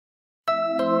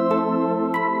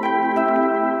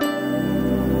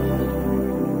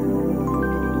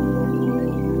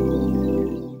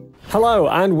Hello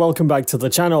and welcome back to the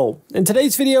channel. In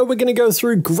today's video we're going to go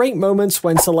through great moments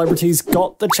when celebrities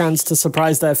got the chance to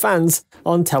surprise their fans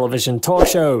on television talk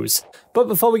shows. But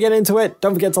before we get into it,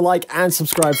 don't forget to like and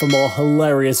subscribe for more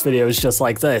hilarious videos just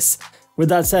like this. With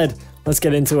that said, let's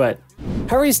get into it.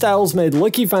 Harry Styles made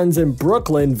lucky fans in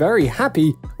Brooklyn very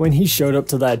happy when he showed up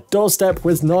to their doorstep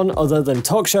with none other than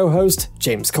talk show host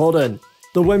James Corden.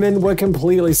 The women were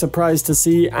completely surprised to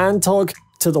see and talk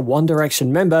to the One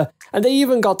Direction member, and they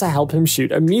even got to help him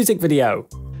shoot a music video.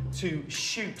 To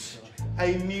shoot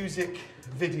a music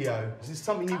video. Is this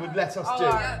something you would let us do?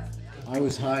 I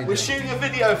was hiding. We're shooting a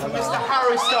video for Mr.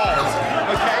 Harry Styles,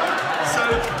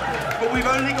 okay? But we've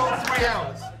only got 3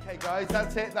 hours. Okay, guys,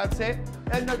 that's it.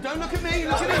 No, don't look at me,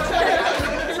 look at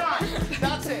each other.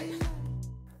 That's it.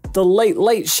 The Late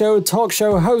Late Show talk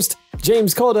show host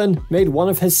James Corden made one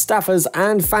of his staffers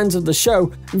and fans of the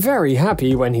show very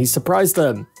happy when he surprised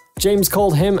them. James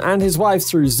called him and his wife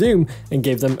through Zoom and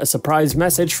gave them a surprise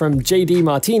message from JD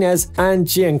Martinez and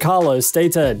Giancarlo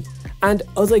Stanton. And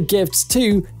other gifts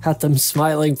too had them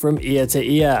smiling from ear to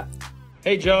ear.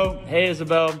 Hey Joe, hey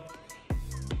Isabel.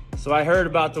 So I heard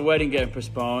about the wedding getting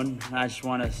postponed. I just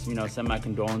want to, send my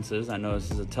condolences. I know this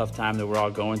is a tough time that we're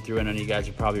all going through, and I know you guys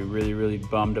are probably really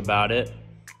bummed about it.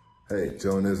 Hey,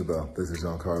 Joe and Isabel, this is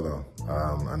Giancarlo.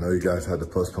 I know you guys had to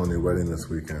postpone your wedding this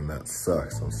weekend. That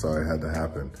sucks. I'm sorry it had to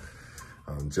happen.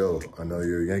 Joe, I know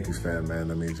you're a Yankees fan, man.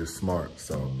 That means you're smart,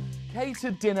 so.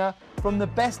 Catered dinner from the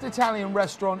best Italian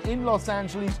restaurant in Los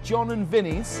Angeles, John and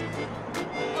Vinny's.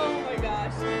 Oh my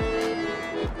gosh.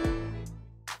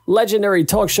 Legendary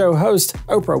talk show host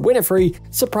Oprah Winfrey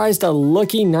surprised a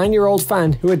lucky 9-year-old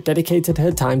fan who had dedicated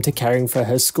her time to caring for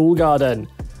her school garden.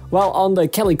 While on the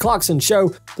Kelly Clarkson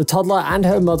show, the toddler and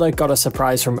her mother got a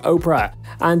surprise from Oprah,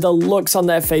 and the looks on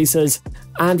their faces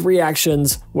and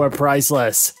reactions were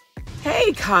priceless.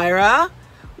 Hey, Kyra.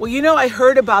 Well, I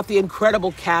heard about the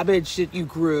incredible cabbage that you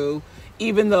grew,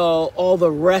 even though all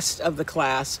the rest of the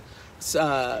class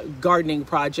gardening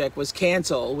project was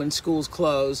canceled when schools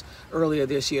closed earlier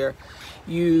this year.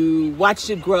 You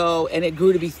watched it grow and it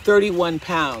grew to be 31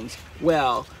 pounds.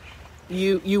 Well,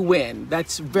 you win.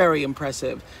 That's very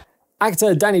impressive.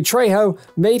 Actor Danny Trejo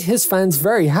made his fans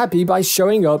very happy by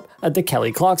showing up at the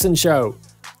Kelly Clarkson show.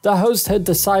 The host had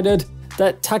decided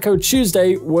that Taco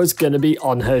Tuesday was gonna be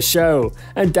on her show,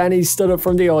 and Danny stood up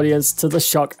from the audience to the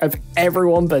shock of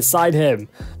everyone beside him.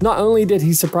 Not only did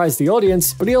he surprise the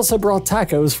audience, but he also brought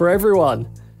tacos for everyone.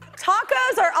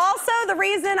 Tacos are also the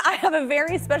reason I have a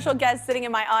very special guest sitting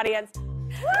in my audience. It's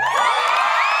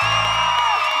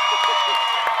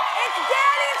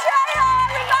Danny Trejo,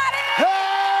 everybody!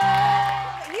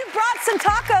 Hey! You brought some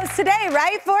tacos today,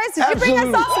 right, for us? Did you bring us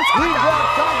all some tacos? We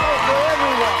brought tacos for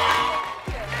everyone.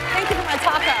 Thank you for my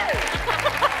taco.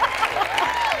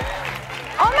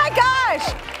 Oh my gosh!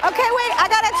 Okay, wait, I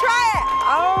gotta try it.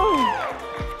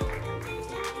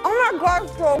 Oh my gosh,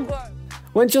 so good.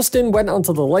 When Justin went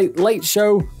onto the Late Late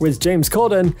Show with James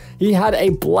Corden, he had a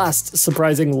blast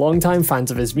surprising longtime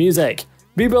fans of his music.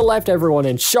 Bieber left everyone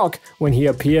in shock when he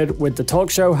appeared with the talk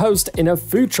show host in a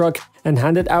food truck and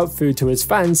handed out food to his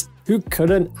fans who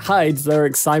couldn't hide their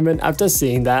excitement after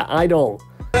seeing their idol.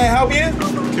 Can I help you?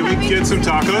 Can we get some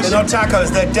tacos? They're not tacos,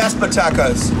 they're desperate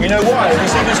tacos. You know why? Have you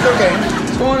seen this cooking?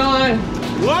 What's going on?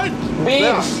 What?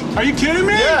 Beans. Are you kidding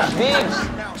me? Yeah. Beans.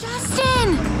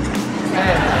 Justin!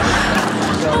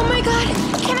 Oh my god,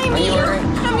 can I meet you?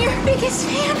 I'm your biggest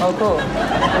fan. Oh, cool.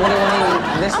 What do you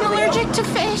want? I'm allergic to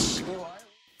fish.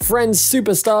 Friends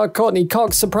superstar Courtney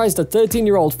Cox surprised a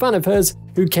 13-year-old fan of hers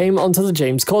who came onto the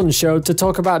James Corden show to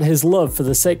talk about his love for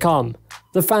the sitcom.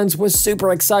 The fans were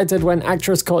super excited when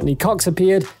actress Courtney Cox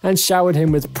appeared and showered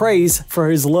him with praise for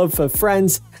his love for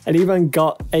Friends and even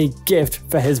got a gift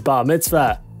for his bar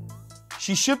mitzvah.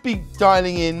 She should be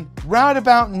dialing in round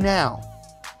about now.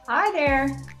 Hi there.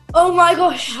 Oh my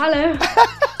gosh, hello.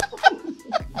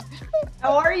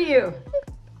 How are you?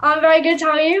 I'm very good, how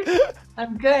are you?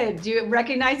 I'm good. Do you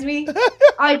recognize me?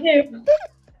 I do.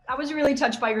 I was really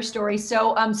touched by your story.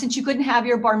 So since you couldn't have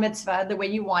your bar mitzvah the way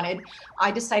you wanted, I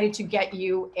decided to get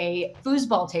you a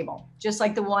foosball table, just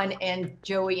like the one in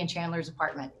Joey and Chandler's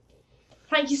apartment.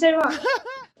 Thank you so much.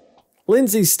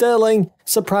 Lindsay Sterling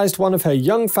surprised one of her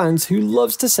young fans who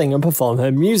loves to sing and perform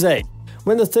her music.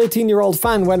 When the 13-year-old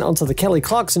fan went onto the Kelly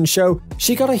Clarkson show,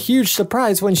 she got a huge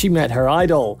surprise when she met her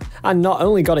idol, and not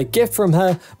only got a gift from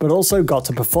her, but also got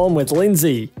to perform with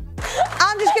Lindsay.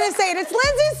 I'm just gonna say it, it's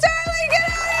Lindsay Sterling, get out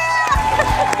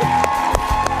of here!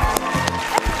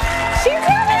 She's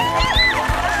here!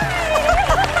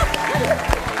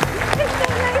 It's so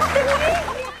nice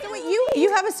to meet you. So wait, you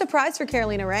have a surprise surprise for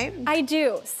Carolina, right? I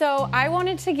do. So I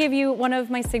wanted to give you one of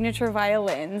my signature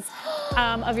violins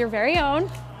of your very own.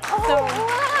 Oh, so,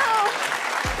 wow.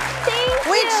 Thank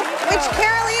you. Which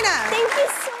Carolina? Thank you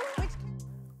so much.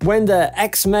 When the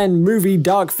X-Men movie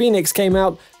Dark Phoenix came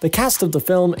out, the cast of the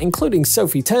film, including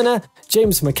Sophie Turner,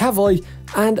 James McAvoy,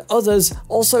 and others,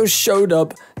 also showed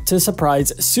up to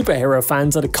surprise superhero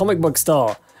fans at a comic book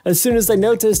store. As soon as they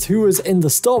noticed who was in the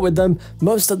store with them,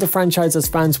 most of the franchise's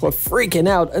fans were freaking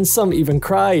out and some even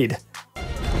cried.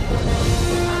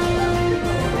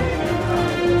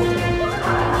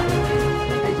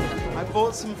 I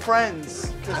brought some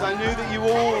friends because I knew that you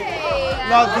all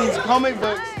love these comic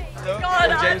books.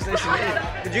 James, nice to meet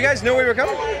you. Did you guys know we were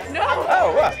coming? No.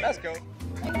 Oh, wow, that's cool.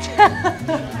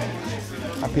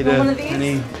 Happy to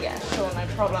any Yeah, sure, no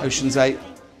problem. Ocean's 8.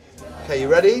 Okay, you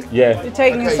ready? Yeah. You're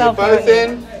taking Okay, yourself you're both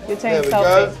in. You're There taking we go.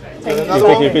 selfies. Got You're another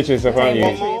taking one. pictures of aren't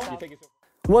One you? more.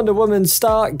 Wonder Woman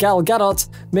star Gal Gadot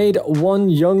made one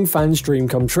young fan's dream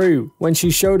come true when she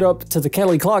showed up to the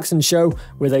Kelly Clarkson show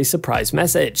with a surprise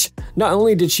message. Not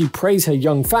only did she praise her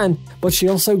young fan, but she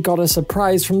also got a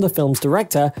surprise from the film's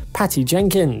director, Patty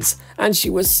Jenkins, and she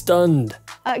was stunned.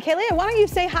 Kaylia, why don't you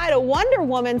say hi to Wonder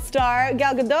Woman star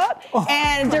Gal Gadot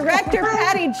and director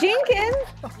Patty Jenkins?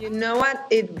 You know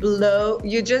what?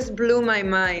 You just blew my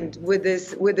mind with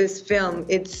this film.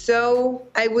 It's so,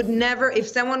 I would never, if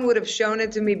someone would have shown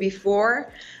it to me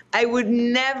before, I would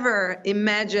never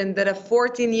imagine that a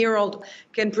 14-year-old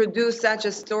can produce such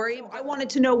a story. I wanted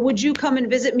to know, would you come and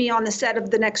visit me on the set of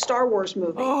the next Star Wars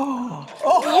movie? What?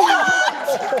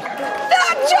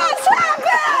 That just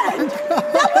happened!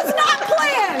 That was not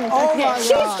planned! Oh my She's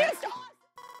God. just...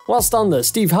 Whilst on the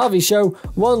Steve Harvey show,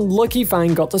 one lucky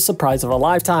fan got the surprise of a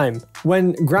lifetime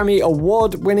when Grammy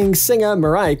Award-winning singer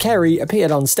Mariah Carey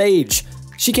appeared on stage.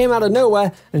 She came out of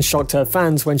nowhere and shocked her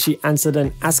fans when she answered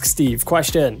an Ask Steve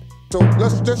question. So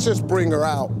let's just bring her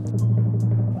out.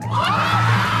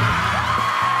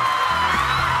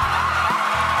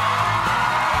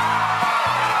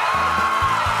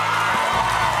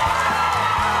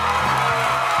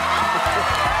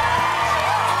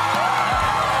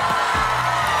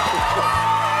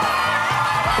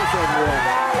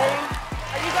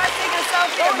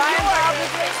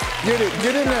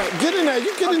 Get in there. Get in there.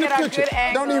 You get in the picture.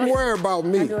 Don't even worry about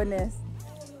me.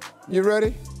 You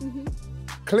ready?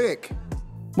 Click.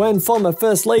 When former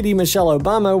First Lady Michelle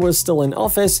Obama was still in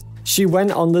office, she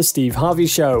went on the Steve Harvey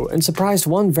show and surprised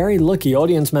one very lucky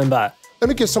audience member. Let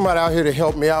me get somebody out here to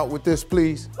help me out with this,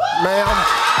 please. Ma'am.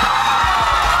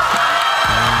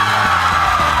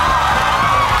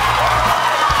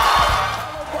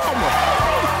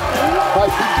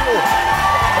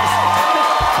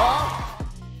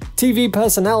 TV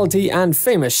personality and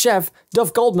famous chef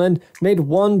Duff Goldman made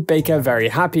one baker very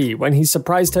happy when he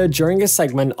surprised her during a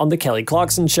segment on The Kelly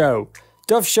Clarkson Show.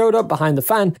 Duff showed up behind the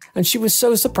fan and she was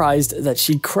so surprised that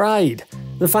she cried.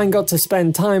 The fan got to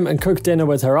spend time and cook dinner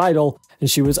with her idol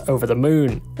and she was over the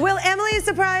moon. Will Emily's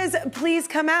surprise please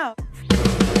come out?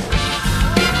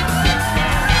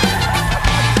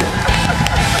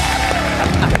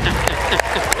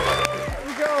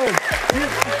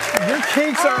 Your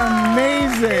cakes are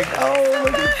amazing. Oh,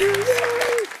 look at you.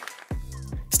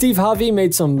 Steve Harvey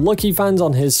made some lucky fans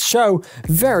on his show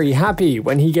very happy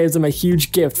when he gave them a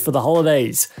huge gift for the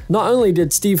holidays. Not only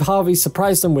did Steve Harvey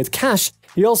surprise them with cash,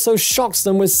 he also shocked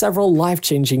them with several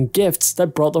life-changing gifts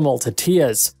that brought them all to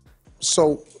tears.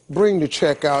 So bring the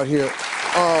check out here.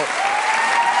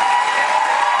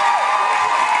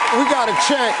 We got a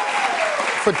check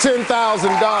for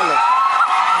 $10,000.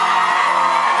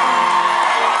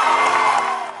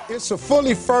 It's a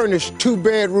fully furnished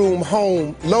 2-bedroom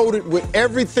home loaded with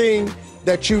everything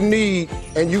that you need,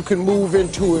 and you can move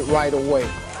into it right away.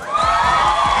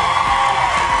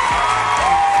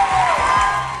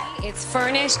 It's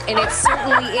furnished, and it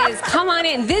certainly is. Come on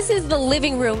in. This is the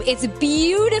living room. It's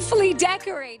beautifully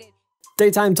decorated.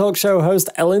 Daytime talk show host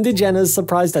Ellen DeGeneres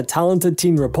surprised a talented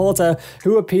teen reporter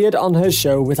who appeared on her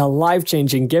show with a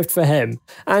life-changing gift for him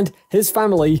and his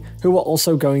family, who were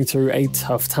also going through a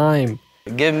tough time.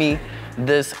 Give me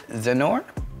this Zener?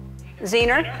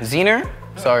 Zener? Zener?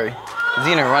 Sorry.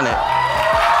 Zener, run it.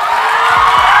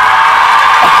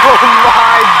 Oh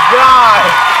my God!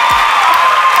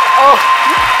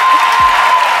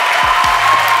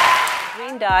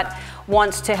 Green Dot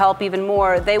wants to help even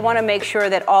more. They want to make sure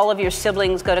that all of your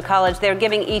siblings go to college. They're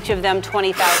giving each of them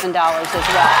 $20,000 as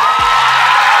well.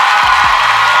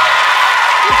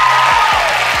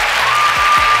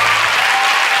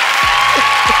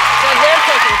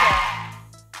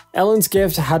 Ellen's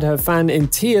gift had her fan in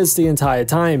tears the entire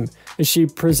time as she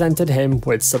presented him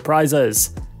with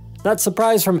surprises. That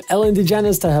surprise from Ellen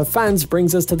DeGeneres to her fans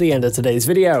brings us to the end of today's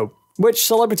video. Which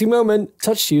celebrity moment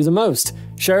touched you the most?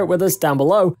 Share it with us down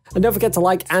below, and don't forget to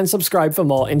like and subscribe for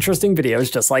more interesting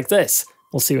videos just like this.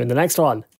 We'll see you in the next one.